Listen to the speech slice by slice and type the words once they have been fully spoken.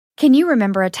Can you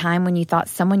remember a time when you thought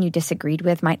someone you disagreed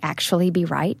with might actually be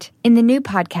right? In the new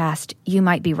podcast, You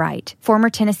Might Be Right, former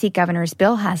Tennessee Governors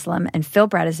Bill Haslam and Phil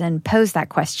Bredesen pose that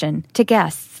question to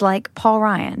guests like Paul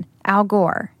Ryan, Al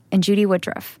Gore, and Judy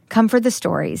Woodruff. Come for the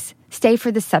stories, stay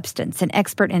for the substance and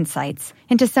expert insights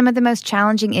into some of the most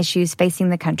challenging issues facing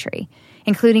the country,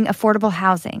 including affordable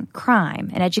housing, crime,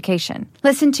 and education.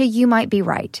 Listen to You Might Be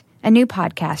Right, a new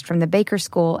podcast from the Baker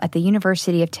School at the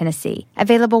University of Tennessee,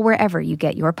 available wherever you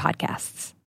get your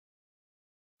podcasts.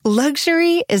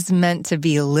 Luxury is meant to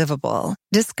be livable.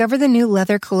 Discover the new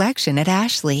leather collection at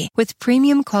Ashley with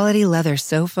premium quality leather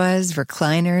sofas,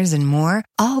 recliners, and more,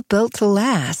 all built to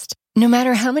last. No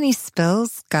matter how many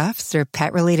spills, scuffs, or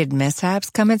pet-related mishaps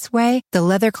come its way, the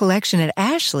leather collection at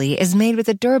Ashley is made with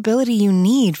the durability you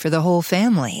need for the whole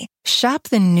family. Shop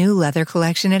the new leather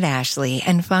collection at Ashley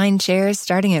and find chairs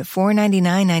starting at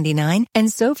 $499.99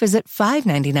 and sofas at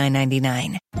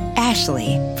 $599.99.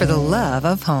 Ashley, for the love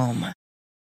of home.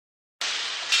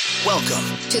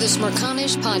 Welcome to the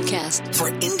Smirconish Podcast for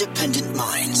Independent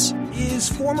Minds. Is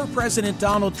former President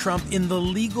Donald Trump in the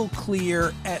legal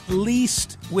clear, at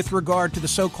least with regard to the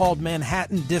so-called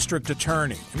Manhattan District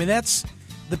Attorney? I mean, that's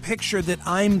the picture that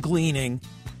I'm gleaning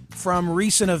from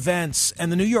recent events.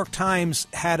 And the New York Times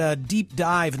had a deep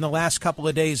dive in the last couple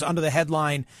of days under the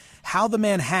headline, How the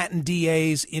Manhattan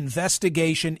D.A.'s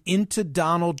Investigation into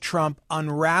Donald Trump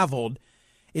Unraveled.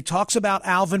 It talks about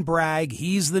Alvin Bragg.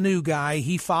 He's the new guy.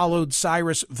 He followed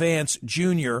Cyrus Vance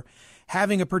Jr.,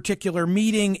 having a particular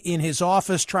meeting in his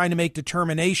office trying to make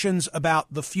determinations about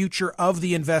the future of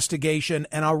the investigation.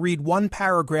 And I'll read one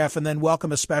paragraph and then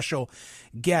welcome a special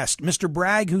guest. Mr.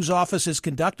 Bragg, whose office is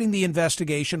conducting the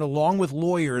investigation along with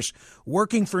lawyers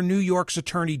working for New York's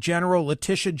Attorney General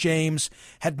Letitia James,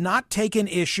 had not taken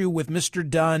issue with Mr.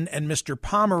 Dunn and Mr.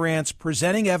 Pomerantz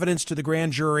presenting evidence to the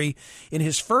grand jury in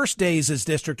his first days as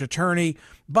district attorney.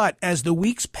 But as the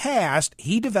weeks passed,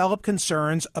 he developed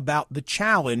concerns about the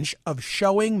challenge of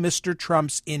showing Mr.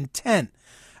 Trump's intent,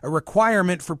 a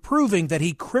requirement for proving that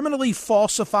he criminally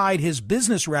falsified his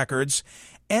business records,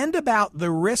 and about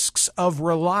the risks of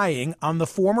relying on the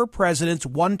former president's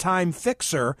one-time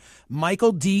fixer,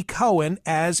 Michael D. Cohen,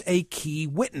 as a key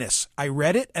witness. I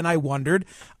read it and I wonder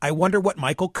what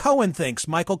Michael Cohen thinks.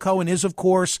 Michael Cohen is, of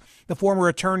course, the former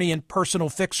attorney and personal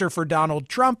fixer for Donald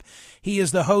Trump. He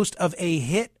is the host of a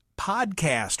hit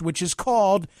podcast, which is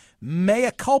called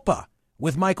Mea Culpa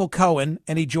with Michael Cohen,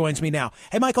 and he joins me now.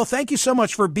 Hey, Michael, thank you so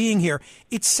much for being here.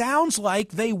 It sounds like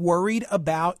they worried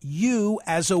about you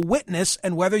as a witness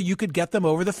and whether you could get them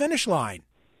over the finish line.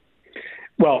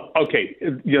 Well, okay.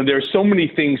 There are so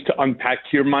many things to unpack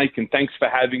here, Mike, and thanks for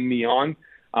having me on.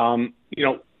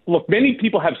 Look, many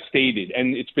people have stated,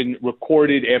 and it's been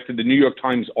recorded after the New York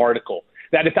Times article,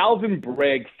 that if Alvin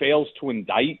Bragg fails to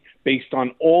indict based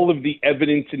on all of the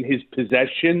evidence in his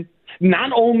possession,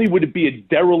 not only would it be a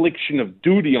dereliction of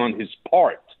duty on his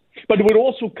part, but it would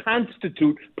also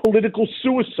constitute political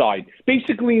suicide,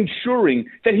 basically ensuring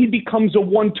that he becomes a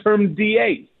one-term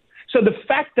DA. So the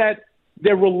fact that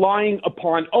they're relying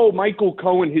upon, Michael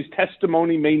Cohen, his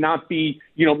testimony may not be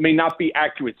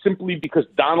accurate simply because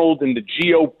Donald and the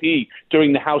GOP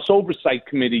during the House Oversight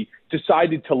Committee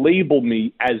decided to label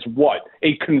me as what?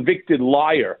 A convicted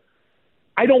liar.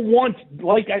 I don't want,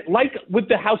 like with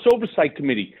the House Oversight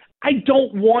Committee, I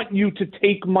don't want you to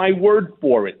take my word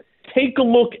for it. Take a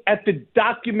look at the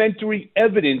documentary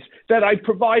evidence that I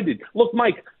provided. Look,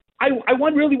 Mike, I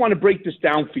really want to break this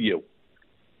down for you.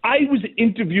 I was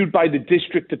interviewed by the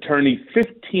district attorney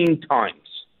 15 times.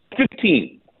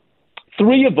 15.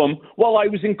 3 of them while I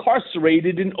was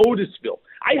incarcerated in Otisville.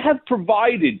 I have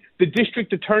provided the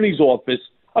district attorney's office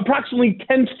approximately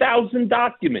 10,000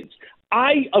 documents.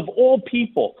 Of all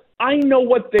people, I know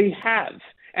what they have.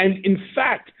 And in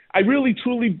fact, I really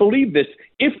truly believe this.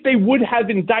 If they would have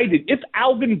indicted, if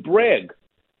Alvin Bragg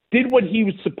did what he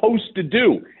was supposed to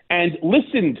do and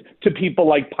listened to people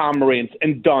like Pomerantz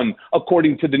and Dunn,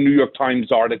 according to the New York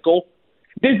Times article,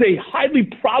 there's a highly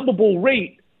probable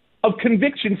rate of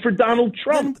conviction for Donald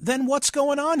Trump. Then what's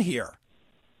going on here?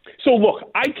 So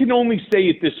look, I can only say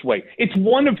it this way. It's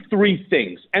one of 3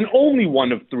 things, and only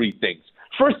one of 3 things.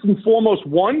 First and foremost,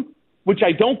 one, which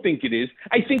I don't think it is,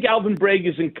 I think Alvin Bragg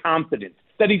is incompetent,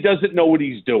 that he doesn't know what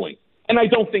he's doing. And I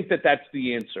don't think that that's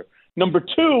the answer. Number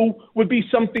 2 would be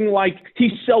something like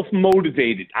he's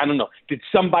self-motivated. I don't know. Did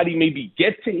somebody maybe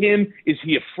get to him? Is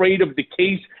he afraid of the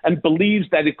case and believes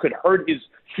that it could hurt his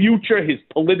future, his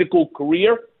political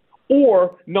career?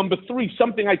 Or number 3,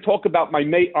 something I talk about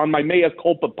on my Mea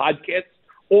Culpa podcast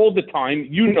all the time.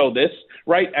 You know this,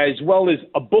 right? As well as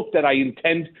a book that I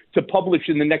intend to publish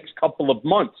in the next couple of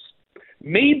months.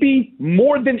 maybe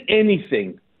more than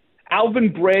anything,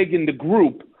 Alvin Bragg and the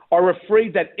group are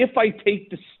afraid that if I take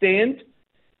the stand,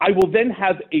 I will then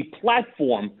have a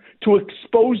platform to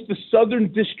expose the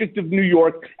Southern District of New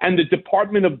York and the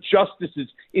Department of Justice's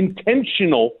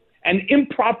intentional and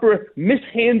improper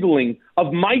mishandling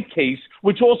of my case,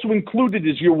 which also included,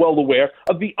 as you're well aware,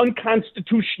 of the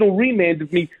unconstitutional remand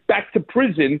of me back to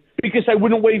prison because I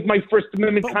wouldn't waive my First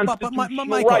Amendment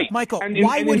constitutional right. Michael,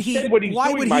 Why would he care?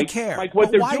 Why would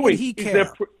he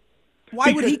care?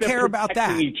 Why would he care about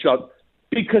that?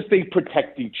 Because they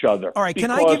protect each other. All right,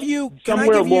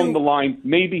 somewhere along the line,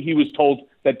 maybe he was told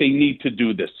that they need to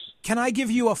do this. Can I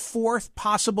give you a fourth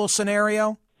possible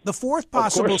scenario? The fourth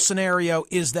possible scenario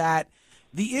is that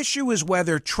the issue is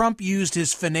whether Trump used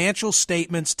his financial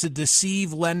statements to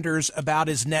deceive lenders about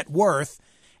his net worth,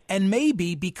 and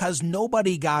maybe because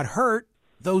nobody got hurt,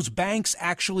 those banks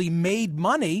actually made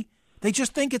money. They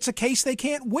just think it's a case they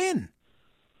can't win.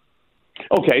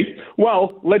 Okay,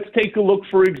 well, let's take a look,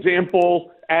 for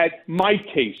example, at my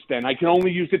case then. I can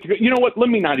only use it to – you know what? Let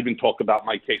me not even talk about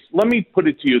my case. Let me put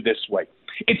it to you this way.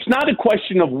 It's not a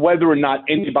question of whether or not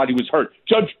anybody was hurt.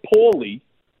 Judge Pauly,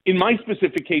 in my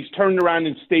specific case, turned around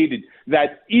and stated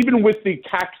that even with the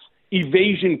tax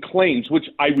evasion claims, which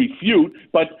I refute,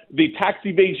 but the tax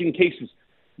evasion cases,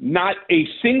 not a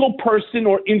single person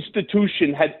or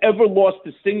institution had ever lost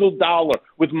a single dollar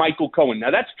with Michael Cohen. Now,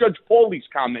 that's Judge Pauly's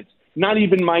comments, not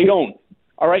even my own.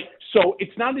 All right? So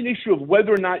it's not an issue of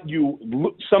whether or not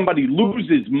somebody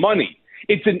loses money.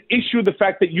 It's an issue of the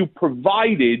fact that you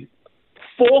provided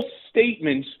false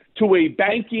statements to a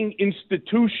banking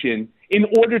institution in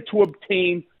order to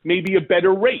obtain maybe a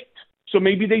better rate. So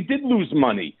maybe they did lose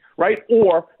money, right?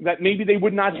 Or that maybe they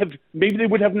would not have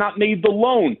not made the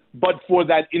loan but for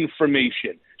that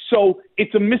information. So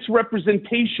it's a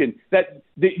misrepresentation that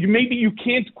maybe you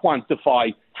can't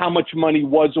quantify how much money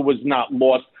was or was not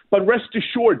lost. But rest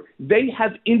assured, they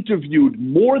have interviewed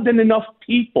more than enough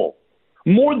people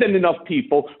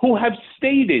who have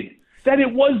stated that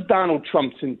it was Donald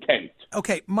Trump's intent.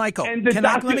 Okay, Michael,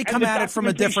 let me come at it from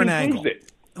a different angle.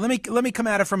 Let me come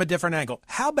at it from a different angle.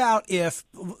 How about if,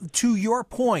 to your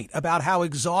point about how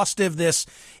exhaustive this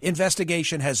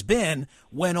investigation has been,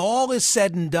 when all is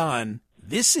said and done,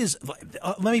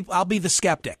 I'll be the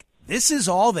skeptic. This is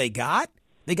all they got?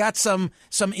 They got some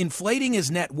inflating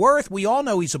his net worth. We all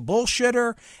know he's a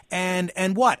bullshitter.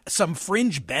 And what? Some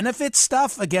fringe benefit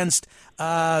stuff against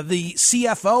the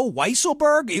CFO,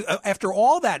 Weisselberg? After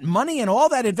all that money and all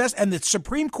that and the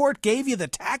Supreme Court gave you the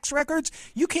tax records?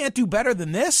 You can't do better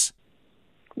than this?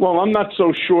 Well, I'm not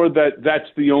so sure that that's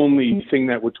the only thing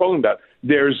that we're talking about.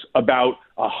 There's about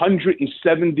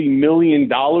 $170 million,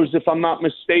 if I'm not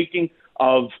mistaken,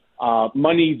 of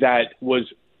money that was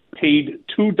paid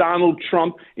to Donald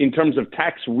Trump in terms of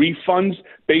tax refunds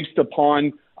based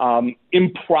upon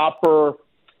improper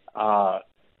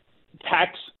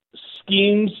tax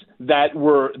schemes that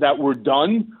were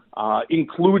done,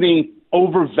 including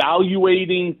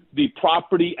overvaluating the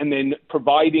property and then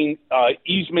providing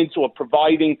easements or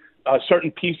providing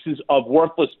certain pieces of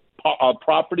worthless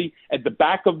property at the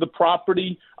back of the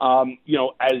property,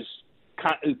 as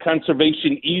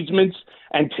conservation easements,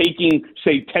 and taking,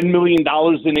 say, $10 million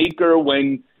an acre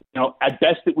when, at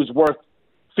best it was worth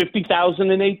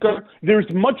 $50,000 an acre. There's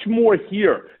much more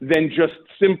here than just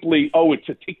simply, it's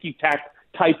a ticky-tack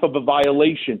type of a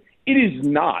violation. It is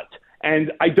not.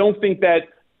 And I don't think that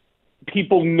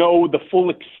people know the full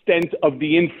extent of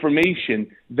the information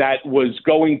that was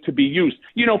going to be used.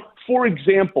 For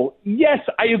example, yes,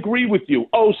 I agree with you.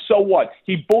 Oh, so what?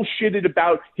 He bullshitted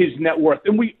about his net worth.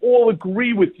 And we all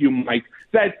agree with you, Mike,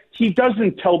 that he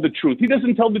doesn't tell the truth. He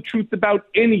doesn't tell the truth about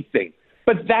anything.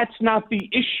 But that's not the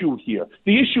issue here.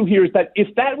 The issue here is that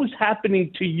if that was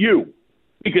happening to you,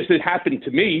 because it happened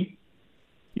to me,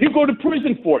 you go to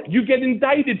prison for it. You get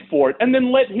indicted for it, and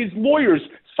then let his lawyers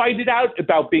fight it out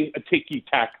about being a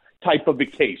ticky-tack type of a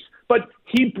case. But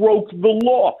he broke the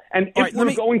law. And if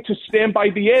we're going to stand by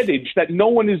the adage that no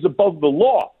one is above the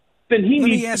law, then he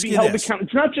needs to be held accountable.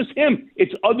 It's not just him.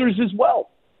 It's others as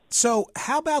well. So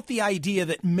how about the idea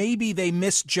that maybe they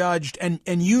misjudged, and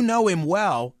you know him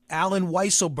well, Alan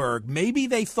Weisselberg, maybe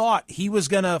they thought he was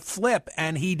going to flip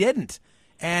and he didn't,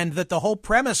 and that the whole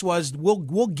premise was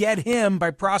we'll get him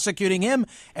by prosecuting him,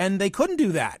 and they couldn't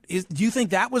do that. Do you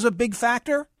think that was a big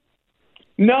factor?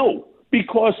 No,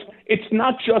 because it's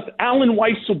not just Alan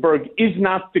Weisselberg is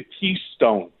not the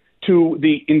keystone to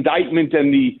the indictment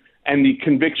and the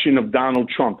conviction of Donald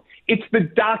Trump. It's the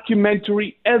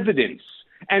documentary evidence.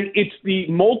 And it's the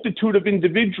multitude of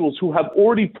individuals who have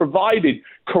already provided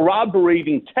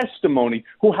corroborating testimony,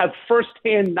 who have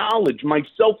firsthand knowledge,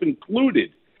 myself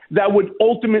included, that would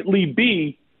ultimately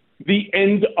be the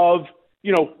end of,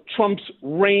 Trump's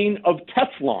reign of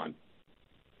Teflon.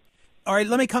 All right,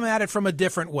 let me come at it from a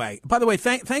different way. By the way,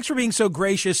 thanks for being so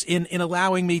gracious in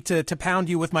allowing me to pound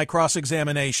you with my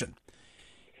cross-examination.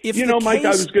 Mike, I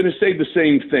was going to say the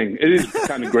same thing. It is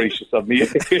kind of gracious of me,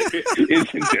 isn't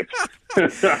it?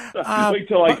 Wait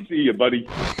till I see you, buddy.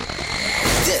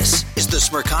 This is the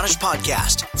Smirconish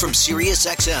Podcast from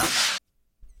SiriusXM.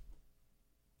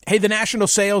 Hey, the national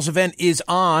sales event is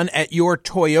on at your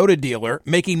Toyota dealer,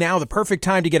 making now the perfect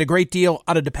time to get a great deal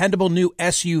on a dependable new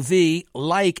SUV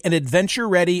like an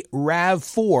adventure-ready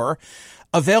RAV4.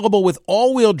 Available with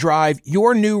all-wheel drive,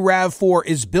 your new RAV4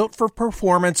 is built for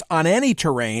performance on any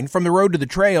terrain, from the road to the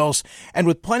trails, and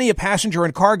with plenty of passenger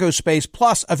and cargo space,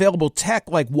 plus available tech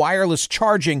like wireless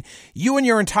charging, you and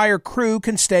your entire crew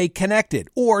can stay connected.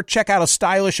 Or check out a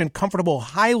stylish and comfortable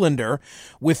Highlander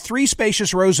with 3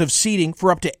 spacious rows of seating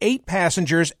for up to 8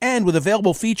 passengers and with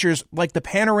available features like the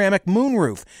panoramic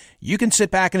moonroof. You can sit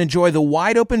back and enjoy the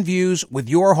wide-open views with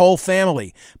your whole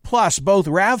family. Plus, both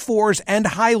RAV4s and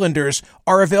Highlanders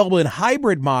are available in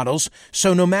hybrid models,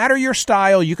 so no matter your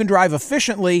style, you can drive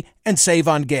efficiently and save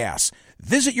on gas.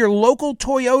 Visit your local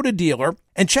Toyota dealer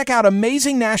and check out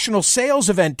amazing national sales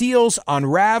event deals on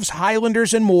RAVs,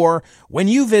 Highlanders, and more when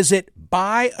you visit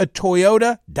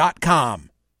buyatoyota.com.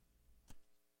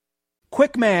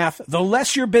 Quick math, the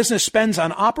less your business spends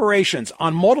on operations,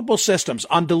 on multiple systems,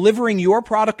 on delivering your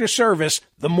product or service,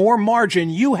 the more margin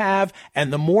you have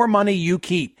and the more money you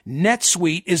keep.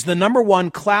 NetSuite is the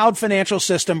 #1 cloud financial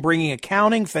system bringing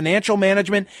accounting, financial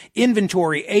management,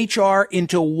 inventory, HR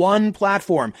into one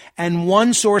platform and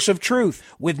one source of truth.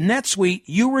 With NetSuite,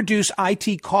 you reduce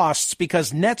IT costs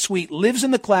because NetSuite lives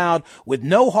in the cloud with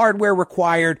no hardware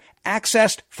required,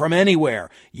 accessed from anywhere.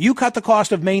 You cut the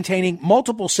cost of maintaining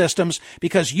multiple systems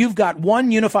because you've got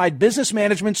one unified business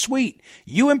management suite.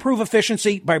 You improve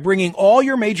efficiency by bringing all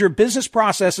your major business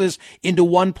processes into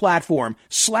one platform,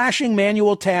 slashing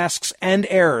manual tasks and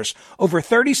errors. Over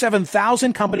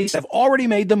 37,000 companies have already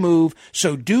made the move,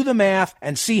 so do the math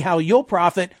and see how you'll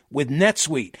profit with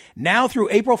NetSuite. Now through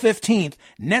April 15th,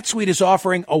 NetSuite is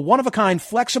offering a one-of-a-kind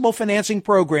flexible financing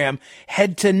program.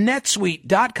 Head to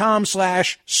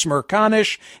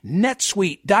netsuite.com/Smirconish,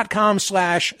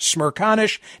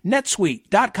 netsuite.com/Smirconish,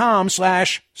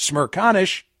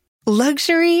 netsuite.com/Smirconish.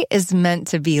 Luxury is meant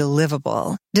to be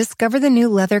livable. Discover the new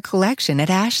leather collection at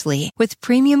Ashley with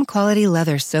premium quality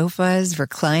leather sofas,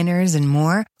 recliners, and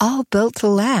more, all built to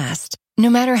last. No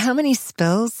matter how many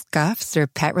spills, scuffs, or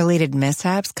pet-related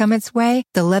mishaps come its way,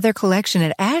 the leather collection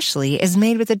at Ashley is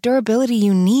made with the durability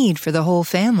you need for the whole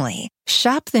family.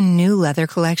 Shop the new leather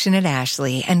collection at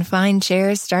Ashley and find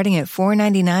chairs starting at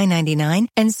 $499.99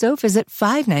 and sofas at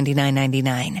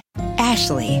 $599.99.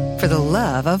 Ashley, for the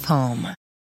love of home.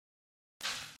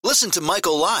 Listen to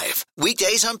Michael live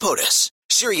weekdays on POTUS,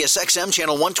 SiriusXM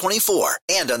channel 124,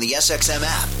 and on the SXM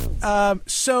app.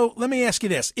 So let me ask you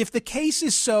this. If the case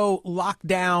is so locked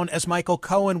down as Michael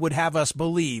Cohen would have us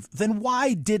believe, then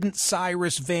why didn't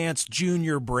Cyrus Vance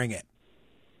Jr. bring it?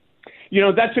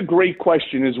 That's a great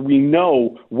question. As we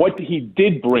know, what he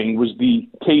did bring was the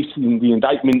case in the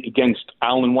indictment against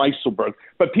Alan Weisselberg.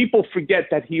 But people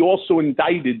forget that he also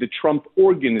indicted the Trump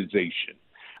Organization.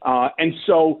 And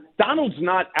so Donald's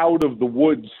not out of the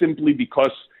woods simply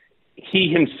because he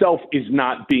himself is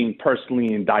not being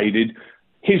personally indicted.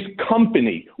 His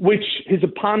company, his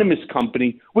eponymous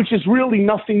company, which is really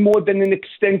nothing more than an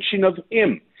extension of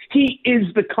him. He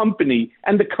is the company,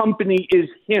 and the company is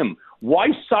him. Why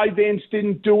Cy Vance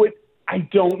didn't do it, I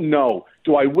don't know.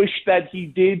 Do I wish that he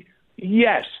did?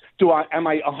 Yes. Am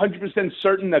I 100%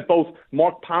 certain that both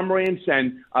Mark Pomerantz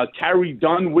and Carrie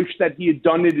Dunn wish that he had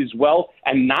done it as well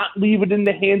and not leave it in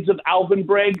the hands of Alvin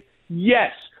Bragg?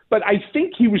 Yes. But I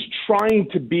think he was trying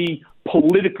to be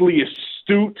politically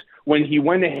astute when he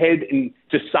went ahead and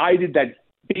decided that,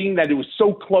 being that it was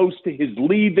so close to his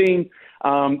leaving,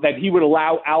 that he would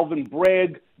allow Alvin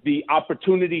Bragg the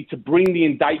opportunity to bring the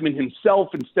indictment himself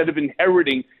instead of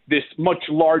inheriting this much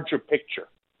larger picture.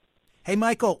 Hey,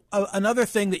 Michael, another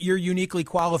thing that you're uniquely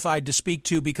qualified to speak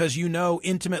to because you know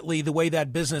intimately the way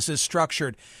that business is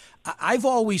structured. I've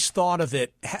always thought of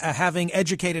it, having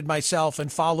educated myself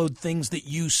and followed things that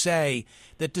you say,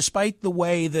 that despite the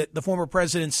way that the former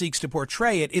president seeks to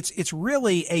portray it, it's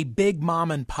really a big mom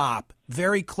and pop,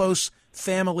 very close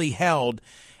family held.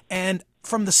 And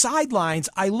from the sidelines,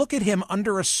 I look at him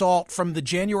under assault from the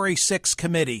January 6th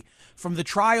committee, from the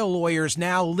trial lawyers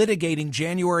now litigating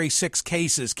January 6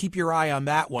 cases. Keep your eye on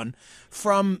that one.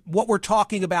 From what we're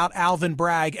talking about, Alvin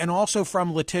Bragg, and also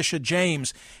from Letitia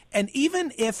James. And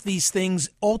even if these things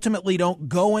ultimately don't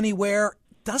go anywhere,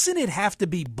 doesn't it have to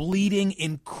be bleeding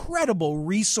incredible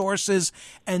resources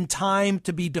and time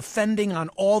to be defending on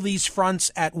all these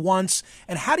fronts at once?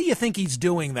 And how do you think he's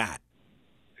doing that?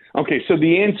 Okay, so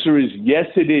the answer is yes,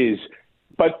 it is,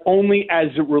 but only as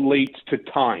it relates to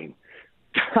time.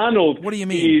 Donald what do you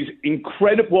mean? Is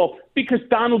incredible. Well, because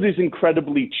Donald is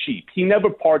incredibly cheap. He never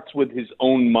parts with his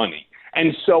own money.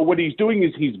 And so what he's doing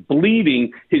is he's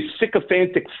bleeding his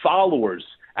sycophantic followers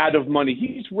out of money.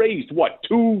 He's raised,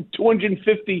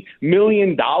 $250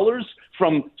 million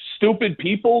from stupid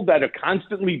people that are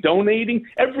constantly donating.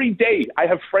 Every day I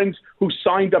have friends who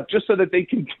signed up just so that they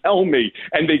can tell me,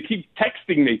 and they keep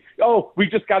texting me, oh, we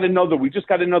just got another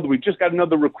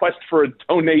request for a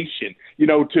donation,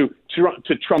 to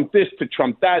Trump this, to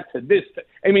Trump that, to this.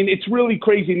 I mean, it's really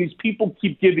crazy, and these people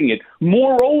keep giving it.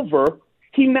 Moreover,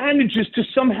 he manages to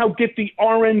somehow get the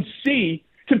RNC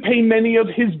to pay many of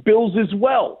his bills as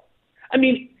well. I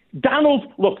mean,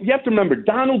 Donald, look, you have to remember,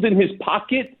 Donald in his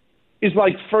pocket is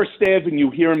like First Avenue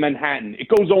here in Manhattan. It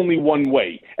goes only one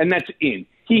way, and that's in.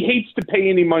 He hates to pay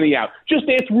any money out. Just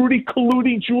ask Rudy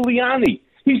Giuliani.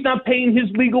 He's not paying his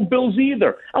legal bills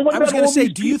either. And what about all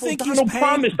these people Donald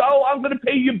promised, I'm going to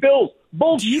pay your bills?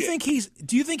 Bullshit.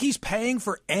 Do you think he's paying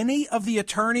for any of the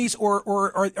attorneys,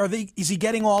 or is he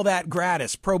getting all that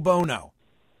gratis, pro bono?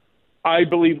 I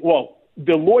believe,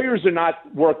 the lawyers are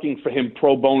not working for him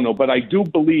pro bono, but I do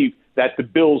believe that the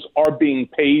bills are being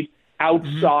paid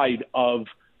outside of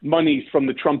monies from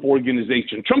the Trump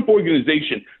Organization. Trump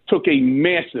Organization took a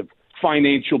massive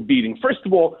financial beating. First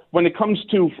of all, when it comes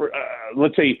to,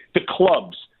 let's say, the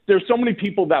clubs, there's so many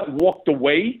people that walked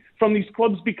away from these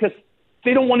clubs because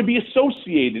they don't want to be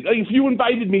associated. If you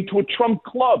invited me to a Trump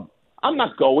club, I'm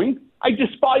not going. I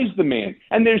despise the man.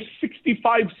 And there's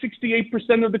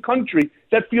 68% of the country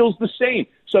that feels the same.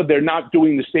 So they're not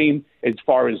doing the same as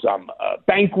far as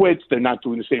banquets. They're not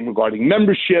doing the same regarding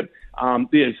membership.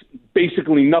 There's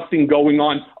basically nothing going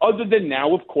on other than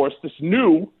now, of course, this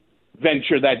new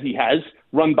venture that he has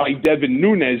run by Devin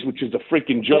Nunes, which is a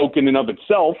freaking joke in and of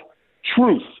itself,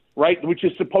 Truth, right, which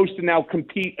is supposed to now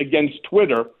compete against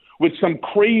Twitter with some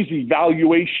crazy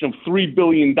valuation of $3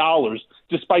 billion,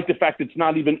 despite the fact it's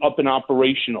not even up and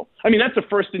operational. I mean, that's a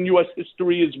first in U.S.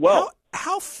 history as well.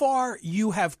 How far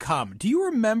you have come. Do you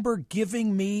remember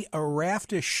giving me a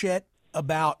raft of shit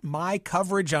about my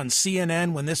coverage on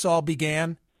CNN when this all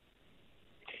began?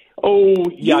 Oh,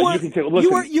 yeah. You can say,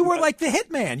 listen, you were like the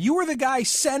hitman. You were the guy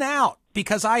sent out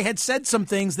because I had said some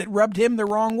things that rubbed him the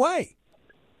wrong way.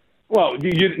 Well,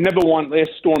 you never want,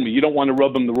 ask Stormy, you don't want to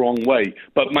rub him the wrong way.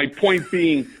 But my point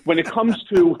being, when it comes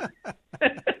to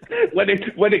when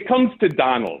it comes to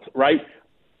Donald, right,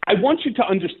 I want you to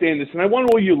understand this, and I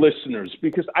want all you listeners,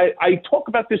 because I talk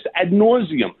about this ad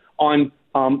nauseum on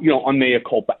Mea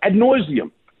Culpa, ad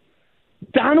nauseum.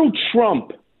 Donald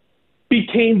Trump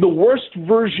became the worst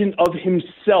version of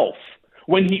himself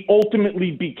when he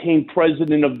ultimately became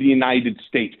president of the United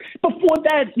States. Before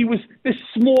that, he was this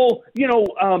small,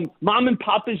 mom and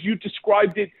pop, as you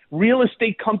described it, real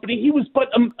estate company. He was but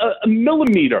a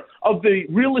millimeter of the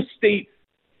real estate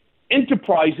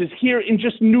enterprises here in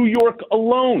just New York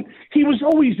alone. He was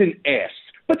always an ass,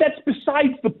 but that's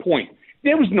besides the point.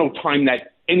 There was no time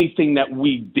that anything that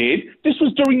we did. This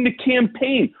was during the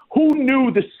campaign. Who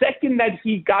knew the second that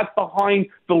he got behind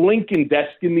the Lincoln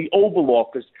desk in the Oval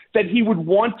Office that he would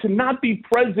want to not be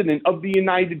president of the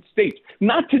United States,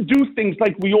 not to do things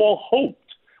like we all hoped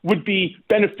would be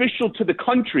beneficial to the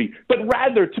country, but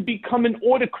rather to become an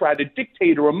autocrat, a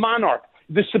dictator, a monarch,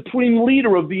 the supreme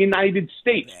leader of the United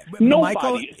States. Nobody,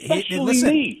 Michael, especially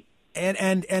me.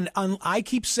 And I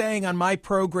keep saying on my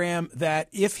program that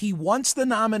if he wants the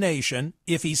nomination,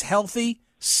 if he's healthy,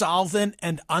 solvent,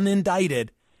 and unindicted,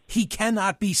 he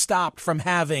cannot be stopped from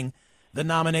having the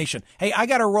nomination. Hey, I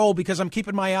got to roll because I'm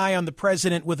keeping my eye on the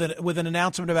president with an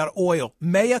announcement about oil.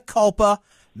 Mea culpa,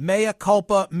 mea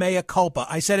culpa, mea culpa.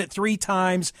 I said it 3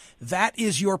 times. That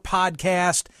is your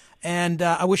podcast, and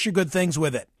I wish you good things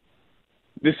with it.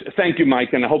 Thank you, Mike,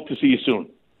 and I hope to see you soon.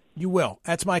 You will.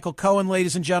 That's Michael Cohen,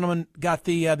 ladies and gentlemen. Got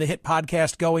the hit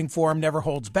podcast going for him. Never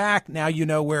Holds Back. Now you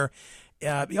know where.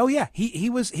 He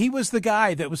was the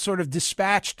guy that was sort of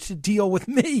dispatched to deal with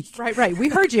me. Right. We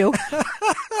heard you.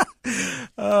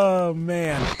 Oh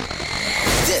man.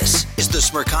 This is the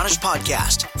Smirconish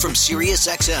Podcast from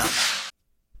SiriusXM.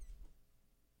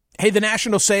 Hey, the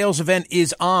national sales event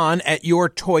is on at your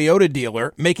Toyota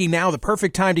dealer, making now the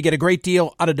perfect time to get a great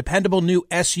deal on a dependable new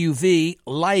SUV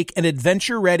like an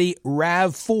adventure-ready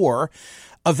RAV4.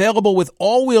 Available with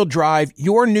all-wheel drive,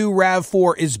 your new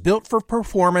RAV4 is built for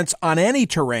performance on any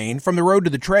terrain, from the road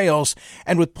to the trails,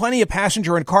 and with plenty of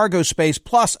passenger and cargo space,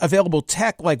 plus available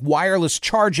tech like wireless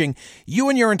charging, you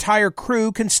and your entire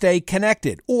crew can stay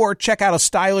connected. Or check out a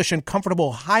stylish and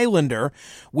comfortable Highlander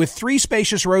with 3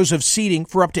 spacious rows of seating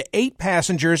for up to 8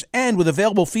 passengers and with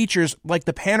available features like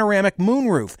the panoramic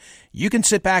moonroof. You can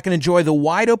sit back and enjoy the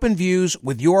wide-open views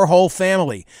with your whole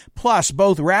family. Plus,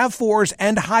 both RAV4s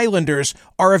and Highlanders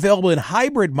are available in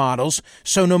hybrid models,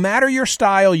 so no matter your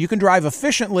style, you can drive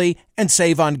efficiently and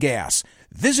save on gas.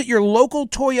 Visit your local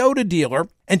Toyota dealer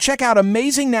and check out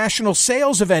amazing national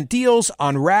sales event deals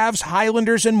on RAVs,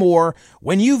 Highlanders, and more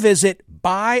when you visit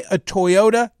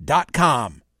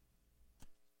buyatoyota.com.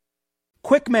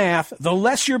 Quick math, the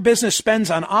less your business spends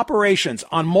on operations,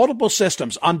 on multiple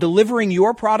systems, on delivering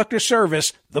your product or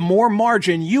service, the more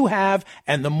margin you have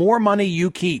and the more money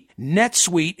you keep.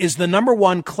 NetSuite is the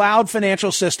 #1 cloud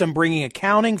financial system bringing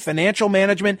accounting, financial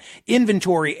management,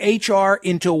 inventory, HR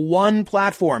into one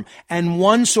platform and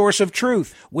one source of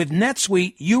truth. With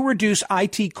NetSuite, you reduce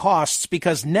IT costs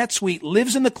because NetSuite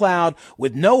lives in the cloud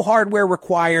with no hardware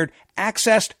required,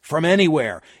 accessed from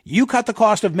anywhere. You cut the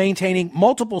cost of maintaining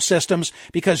multiple systems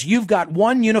because you've got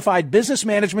one unified business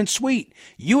management suite.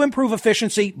 You improve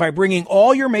efficiency by bringing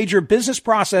all your major business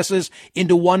processes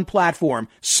into one platform,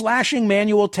 slashing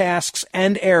manual tasks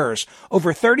and errors.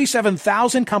 Over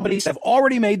 37,000 companies have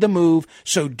already made the move,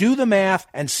 so do the math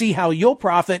and see how you'll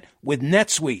profit with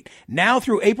NetSuite. Now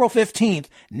through April 15th,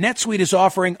 NetSuite is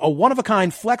offering a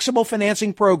one-of-a-kind flexible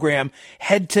financing program.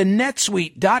 Head to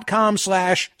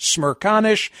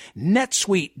netsuite.com/Smerconish,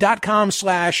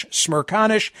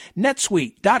 netsuite.com/Smerconish,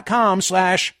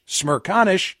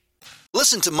 netsuite.com/Smerconish.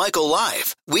 Listen to Michael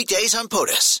live weekdays on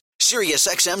POTUS, Sirius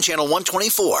XM channel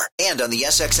 124, and on the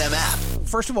SXM app.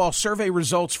 First of all, survey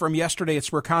results from yesterday at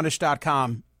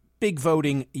Smerconish.com. Big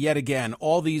voting yet again.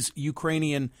 All these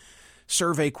Ukrainian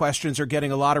survey questions are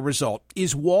getting a lot of result.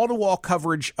 Is wall-to-wall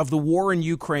coverage of the war in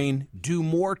Ukraine due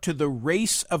more to the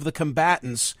race of the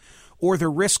combatants or the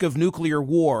risk of nuclear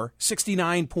war?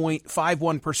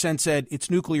 69.51% said it's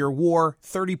nuclear war.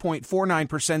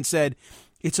 30.49% said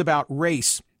it's about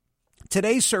race.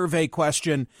 Today's survey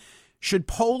question: should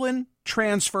Poland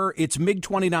transfer its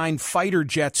MiG-29 fighter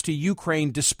jets to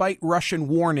Ukraine despite Russian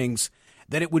warnings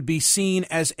that it would be seen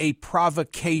as a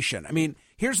provocation? I mean,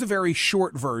 here's the very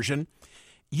short version.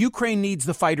 Ukraine needs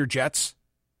the fighter jets.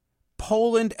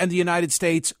 Poland and the United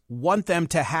States want them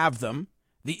to have them.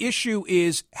 The issue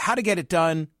is how to get it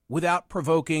done without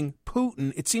provoking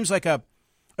Putin. It seems like a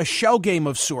shell game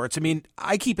of sorts. I mean,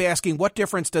 I keep asking, what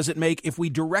difference does it make if we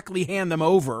directly hand them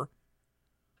over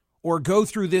or go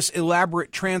through this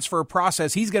elaborate transfer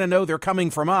process? He's going to know they're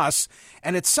coming from us.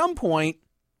 And at some point,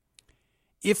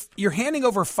 if you're handing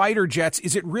over fighter jets,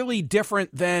 is it really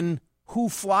different than who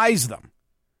flies them?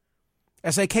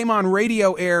 As I came on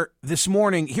radio air this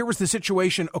morning, here was the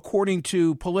situation according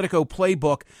to Politico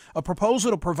Playbook. A proposal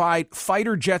to provide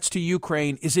fighter jets to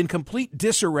Ukraine is in complete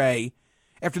disarray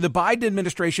after the Biden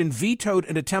administration vetoed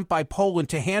an attempt by Poland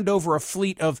to hand over a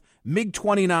fleet of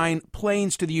MiG-29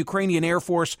 planes to the Ukrainian Air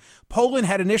Force. Poland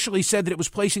had initially said that it was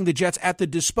placing the jets at the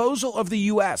disposal of the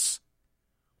U.S.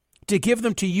 to give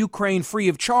them to Ukraine free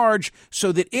of charge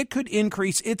so that it could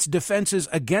increase its defenses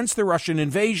against the Russian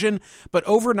invasion. But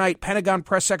overnight, Pentagon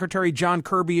Press Secretary John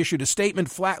Kirby issued a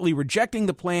statement flatly rejecting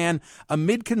the plan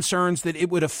amid concerns that it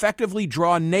would effectively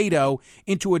draw NATO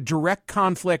into a direct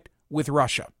conflict with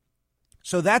Russia.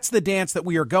 So that's the dance that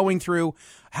we are going through,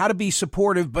 how to be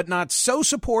supportive, but not so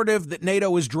supportive that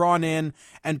NATO is drawn in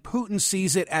and Putin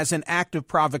sees it as an act of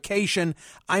provocation.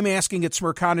 I'm asking at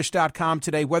Smerconish.com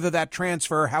today whether that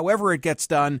transfer, however it gets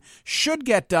done, should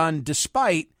get done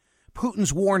despite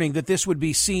Putin's warning that this would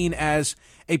be seen as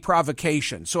a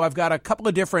provocation. So I've got a couple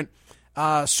of different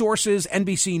sources.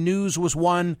 NBC News was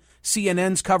one.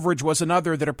 CNN's coverage was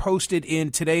another that are posted in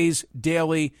today's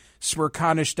daily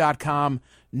Smerconish.com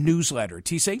newsletter.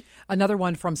 TC? Another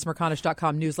one from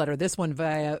Smerconish.com newsletter, this one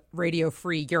via Radio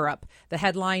Free Europe. The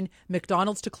headline,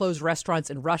 McDonald's to close restaurants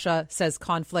in Russia, says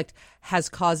conflict has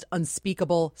caused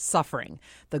unspeakable suffering.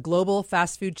 The global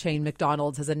fast food chain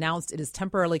McDonald's has announced it is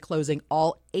temporarily closing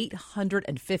all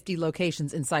 850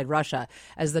 locations inside Russia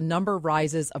as the number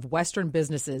rises of Western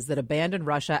businesses that abandoned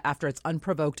Russia after its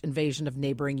unprovoked invasion of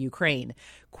neighboring Ukraine.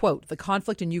 Quote, the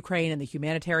conflict in Ukraine and the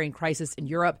humanitarian crisis in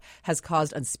Europe has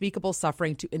caused unspeakable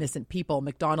suffering to innocent people,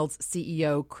 McDonald's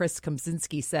CEO Chris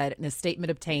Komczynski said in a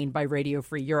statement obtained by Radio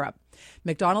Free Europe.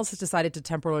 McDonald's has decided to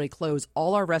temporarily close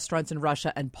all our restaurants in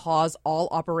Russia and pause all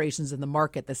operations in the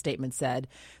market, the statement said.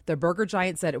 The burger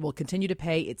giant said it will continue to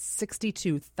pay its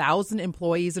 62,000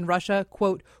 employees in Russia,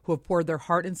 quote, who have poured their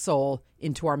heart and soul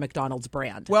into our McDonald's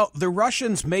brand. Well, the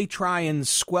Russians may try and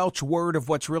squelch word of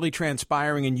what's really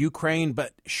transpiring in Ukraine,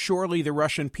 but surely the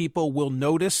Russian people will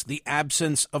notice the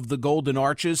absence of the Golden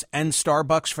Arches and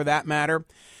Starbucks for that matter.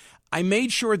 I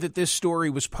made sure that this story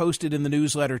was posted in the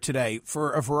newsletter today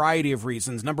for a variety of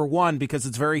reasons. Number one, because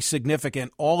it's very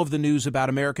significant. All of the news about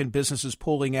American businesses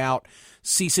pulling out,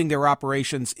 ceasing their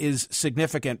operations is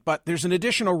significant. But there's an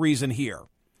additional reason here.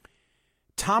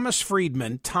 Tom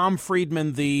Friedman,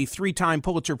 the three-time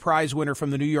Pulitzer Prize winner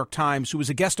from the New York Times, who was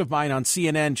a guest of mine on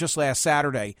CNN just last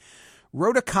Saturday,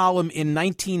 wrote a column in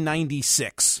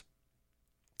 1996.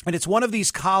 And it's one of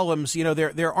these columns,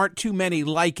 there aren't too many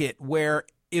like it, where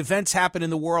events happen in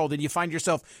the world and you find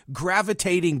yourself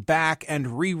gravitating back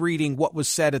and rereading what was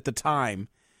said at the time.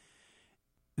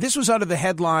 This was under the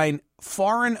headline,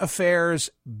 Foreign Affairs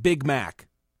Big Mac.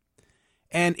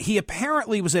 And he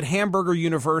apparently was at Hamburger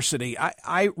University.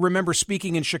 I remember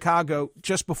speaking in Chicago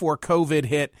just before COVID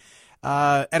hit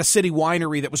at a city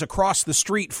winery that was across the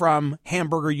street from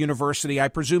Hamburger University. I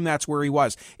presume that's where he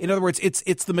was. In other words,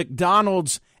 it's the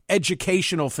McDonald's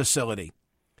educational facility.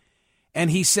 And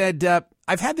he said,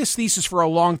 I've had this thesis for a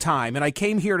long time, and I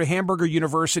came here to Hamburger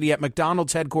University at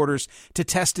McDonald's headquarters to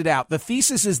test it out. The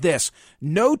thesis is this: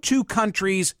 no two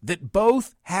countries that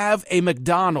both have a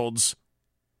McDonald's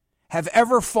have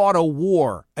ever fought a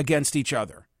war against each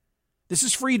other. This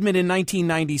is Friedman in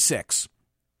 1996.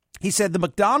 He said, the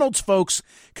McDonald's folks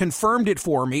confirmed it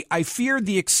for me. I feared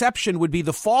the exception would be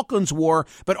the Falklands War,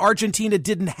 but Argentina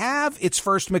didn't have its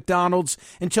first McDonald's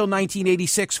until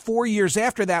 1986, 4 years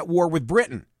after that war with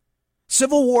Britain.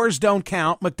 Civil wars don't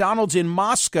count. McDonald's in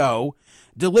Moscow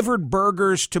delivered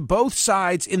burgers to both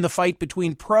sides in the fight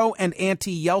between pro- and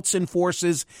anti-Yeltsin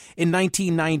forces in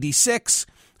 1996.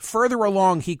 Further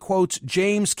along, he quotes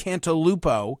James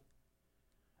Cantalupo,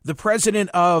 the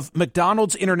president of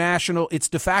McDonald's International, its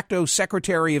de facto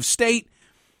Secretary of State,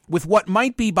 with what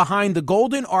might be behind the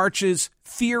Golden Arches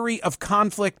theory of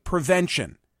conflict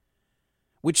prevention,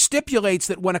 which stipulates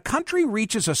that when a country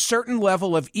reaches a certain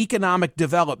level of economic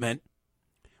development,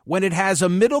 when it has a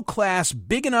middle class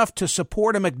big enough to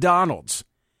support a McDonald's,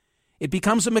 it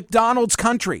becomes a McDonald's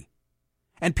country.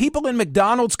 And people in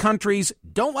McDonald's countries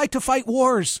don't like to fight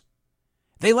wars.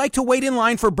 They like to wait in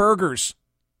line for burgers.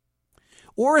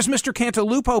 Or as Mr.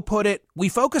 Cantalupo put it, we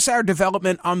focus our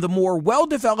development on the more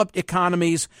well-developed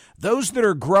economies, those that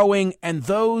are growing and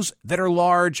those that are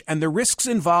large, and the risks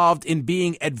involved in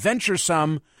being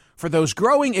adventuresome for those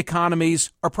growing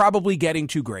economies are probably getting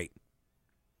too great.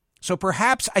 So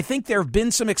perhaps, I think there have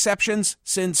been some exceptions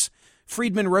since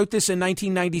Friedman wrote this in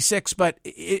 1996, but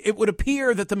it would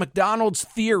appear that the McDonald's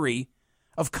theory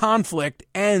of conflict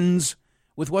ends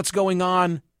with what's going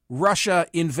on, Russia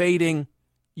invading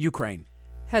Ukraine.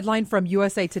 Headline from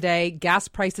USA Today, gas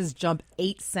prices jump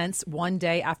 8 cents one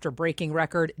day after breaking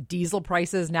record. Diesel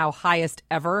prices now highest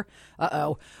ever.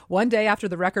 One day after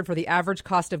the record for the average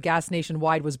cost of gas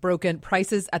nationwide was broken,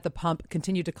 prices at the pump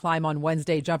continued to climb on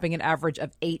Wednesday, jumping an average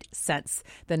of 8 cents.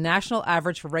 The national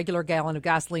average for regular gallon of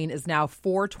gasoline is now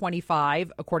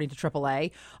 $4.25, according to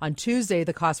AAA. On Tuesday,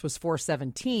 the cost was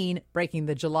 $4.17, breaking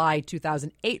the July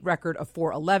 2008 record of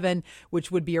 $4.11,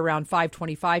 which would be around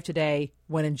 $5.25 today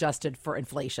when adjusted for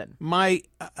inflation.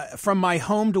 From my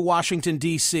home to Washington,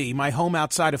 D.C., my home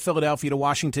outside of Philadelphia to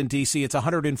Washington, D.C., it's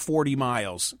 140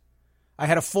 miles. I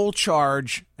had a full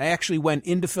charge. I actually went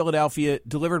into Philadelphia,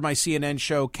 delivered my CNN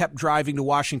show, kept driving to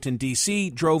Washington,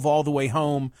 D.C., drove all the way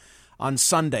home on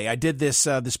Sunday. I did this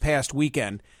this past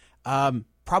weekend.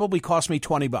 Probably cost me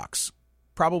 $20.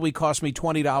 Probably cost me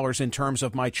 $20 in terms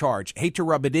of my charge. Hate to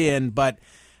rub it in, but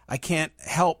I can't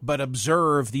help but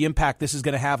observe the impact this is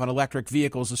going to have on electric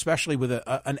vehicles, especially with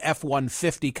an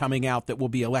F-150 coming out that will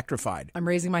be electrified. I'm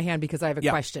raising my hand because I have a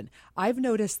question. I've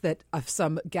noticed that of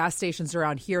some gas stations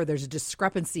around here, there's a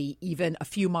discrepancy even a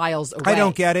few miles away. I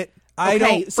don't get it. I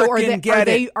don't get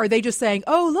it. Are they just saying,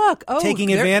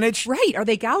 taking advantage? Right. Are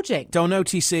they gouging? Don't know,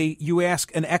 TC. You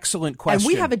ask an excellent question. And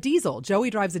we have a diesel. Joey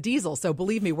drives a diesel, so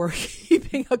believe me, we're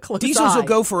keeping a close Diesels eye. will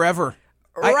go forever.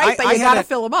 Right, but you got to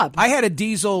fill them up. I had a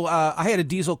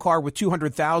diesel car with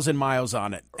 200,000 miles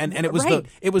on it, and it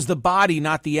was the body,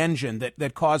 not the engine,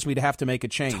 that caused me to have to make a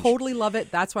change. Totally love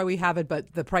it. That's why we have it,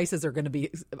 but the prices are going to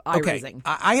be eye-raising.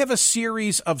 I have a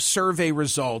series of survey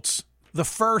results. The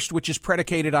first, which is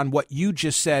predicated on what you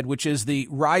just said, which is the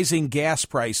rising gas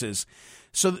prices.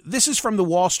 So this is from the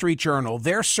Wall Street Journal.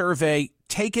 Their survey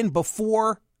taken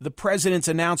before the president's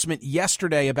announcement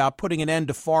yesterday about putting an end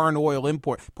to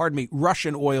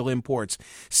Russian oil imports.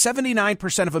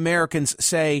 79% of Americans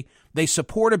say they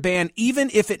support a ban, even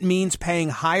if it means paying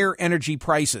higher energy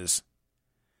prices.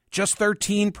 Just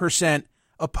 13%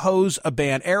 oppose a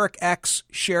ban. Eric X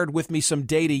shared with me some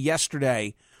data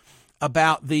yesterday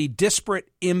about the disparate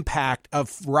impact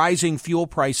of rising fuel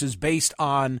prices based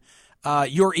on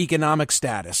your economic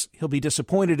status. He'll be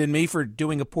disappointed in me for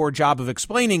doing a poor job of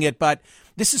explaining it, but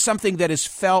this is something that is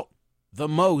felt the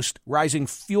most, rising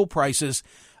fuel prices,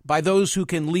 by those who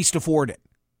can least afford it.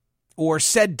 Or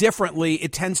said differently,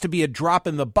 it tends to be a drop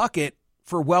in the bucket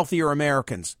for wealthier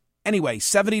Americans. Anyway,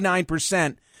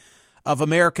 79% of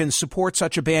Americans support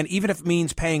such a ban, even if it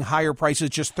means paying higher prices.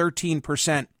 Just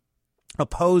 13%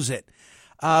 oppose it.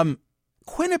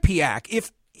 Quinnipiac,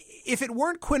 if it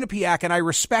weren't Quinnipiac, and I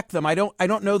respect them, I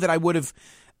don't know that I would have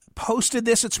posted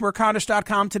this at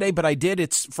smirconish.com today, but I did.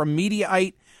 It's from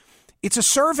Mediaite. It's a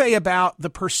survey about the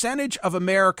percentage of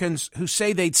Americans who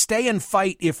say they'd stay and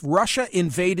fight if Russia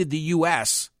invaded the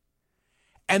U.S.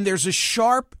 And there's a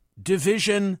sharp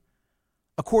division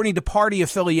according to party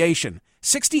affiliation.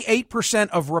 68%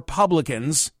 of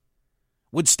Republicans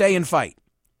would stay and fight.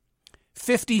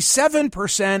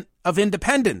 57% of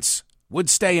independents would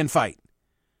stay and fight.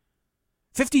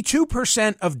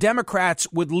 52% of Democrats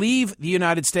would leave the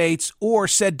United States, or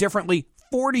said differently,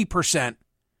 40%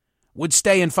 would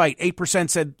stay and fight. 8%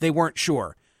 said they weren't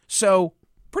sure. So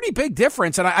pretty big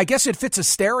difference. And I guess it fits a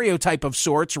stereotype of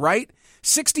sorts, right?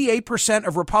 68%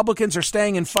 of Republicans are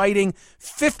staying and fighting.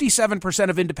 57%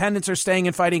 of independents are staying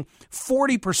and fighting.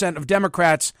 40% of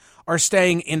Democrats are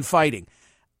staying and fighting.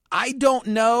 I don't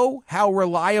know how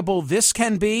reliable this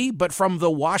can be, but from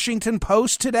the Washington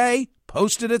Post today,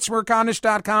 posted at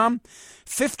smirconish.com,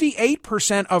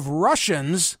 58% of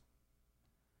Russians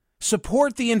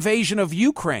support the invasion of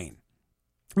Ukraine.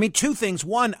 I mean, two things.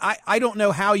 One, I don't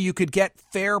know how you could get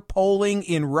fair polling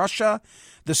in Russia.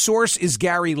 The source is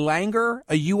Gary Langer,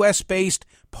 a U.S.-based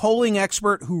polling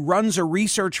expert who runs a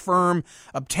research firm,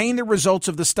 obtained the results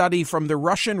of the study from the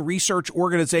Russian research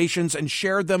organizations and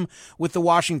shared them with the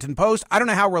Washington Post. I don't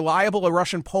know how reliable a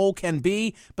Russian poll can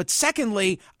be. But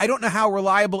secondly, I don't know how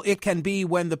reliable it can be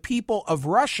when the people of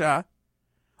Russia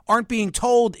aren't being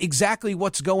told exactly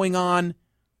what's going on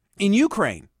in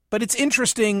Ukraine. But it's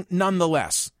interesting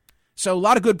nonetheless. So a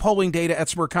lot of good polling data at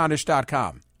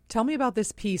smirconish.com. Tell me about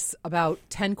this piece about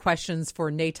 10 questions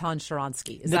for Natan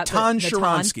Sharansky. Natan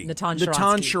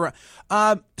Sharansky.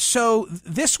 So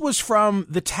this was from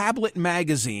the Tablet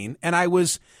magazine, and I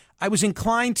was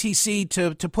inclined, TC,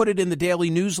 to put it in the daily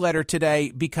newsletter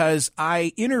today because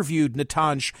I interviewed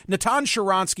Natan. Natan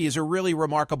Sharansky is a really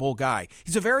remarkable guy.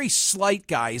 He's a very slight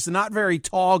guy. He's a not very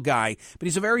tall guy, but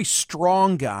he's a very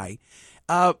strong guy.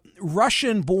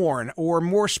 Russian-born, or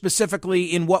more specifically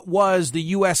in what was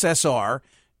the USSR,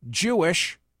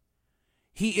 Jewish.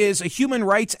 He is a human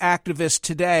rights activist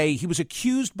today. He was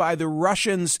accused by the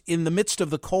Russians in the midst of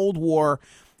the Cold War,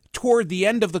 toward the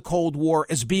end of the Cold War,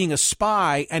 as being a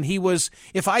spy. And he was,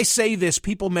 if I say this,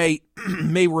 people may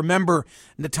remember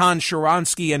Natan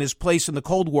Sharansky and his place in the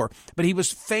Cold War. But he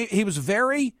was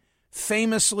very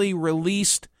famously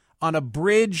released on a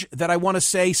bridge that I want to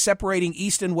say separating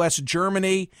East and West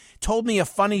Germany, told me a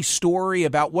funny story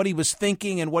about what he was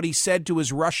thinking and what he said to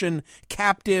his Russian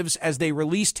captives as they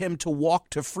released him to walk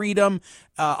to freedom.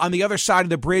 On the other side of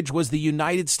the bridge was the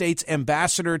United States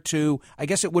ambassador to, I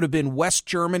guess it would have been West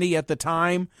Germany at the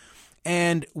time.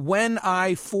 And when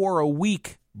I, for a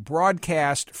week,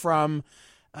 broadcast from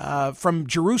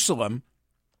Jerusalem,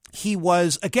 he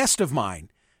was a guest of mine.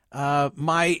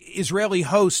 My Israeli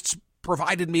hosts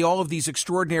provided me all of these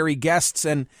extraordinary guests,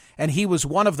 and he was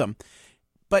one of them.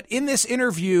 But in this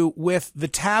interview with the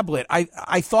Tablet,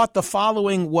 I thought the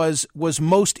following was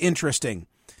most interesting.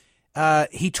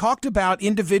 He talked about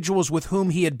individuals with whom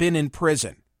he had been in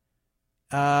prison.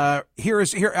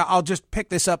 Here, I'll just pick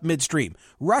this up midstream.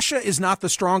 Russia is not the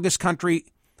strongest country,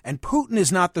 and Putin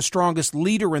is not the strongest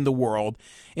leader in the world.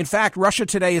 In fact, Russia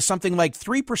today is something like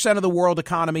 3% of the world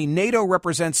economy. NATO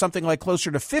represents something like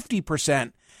closer to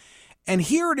 50%. And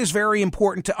here it is very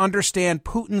important to understand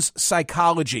Putin's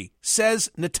psychology,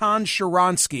 says Natan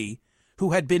Sharansky,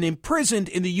 who had been imprisoned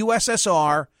in the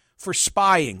USSR for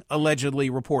spying,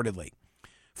 allegedly, reportedly.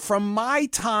 From my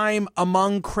time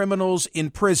among criminals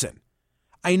in prison,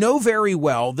 I know very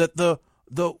well that the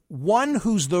one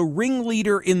who's the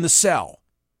ringleader in the cell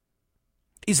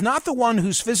is not the one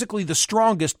who's physically the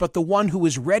strongest, but the one who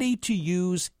is ready to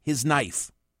use his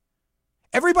knife.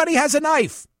 Everybody has a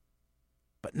knife,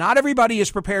 but not everybody is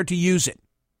prepared to use it.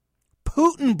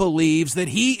 Putin believes that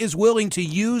he is willing to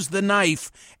use the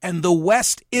knife and the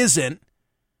West isn't,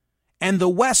 and the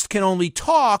West can only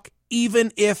talk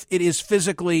even if it is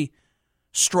physically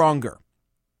stronger.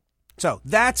 So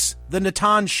that's the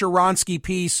Natan Sharansky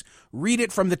piece. Read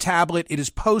it from the tablet. It is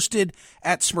posted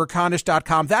at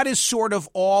smerconish.com. That is sort of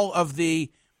all of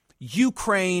the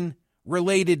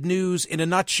Ukraine-related news in a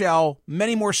nutshell.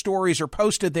 Many more stories are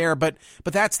posted there, but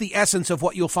that's the essence of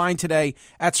what you'll find today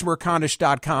at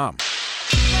smerconish.com.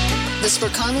 The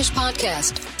Smerconish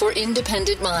Podcast for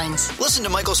independent minds. Listen to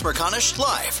Michael Smerconish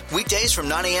live weekdays from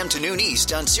 9 a.m. to noon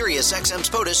East on Sirius XM's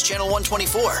POTUS Channel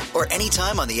 124 or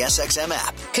anytime on the SXM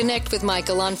app. Connect with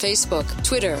Michael on Facebook,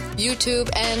 Twitter, YouTube,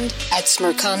 and at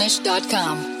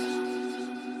smerconish.com.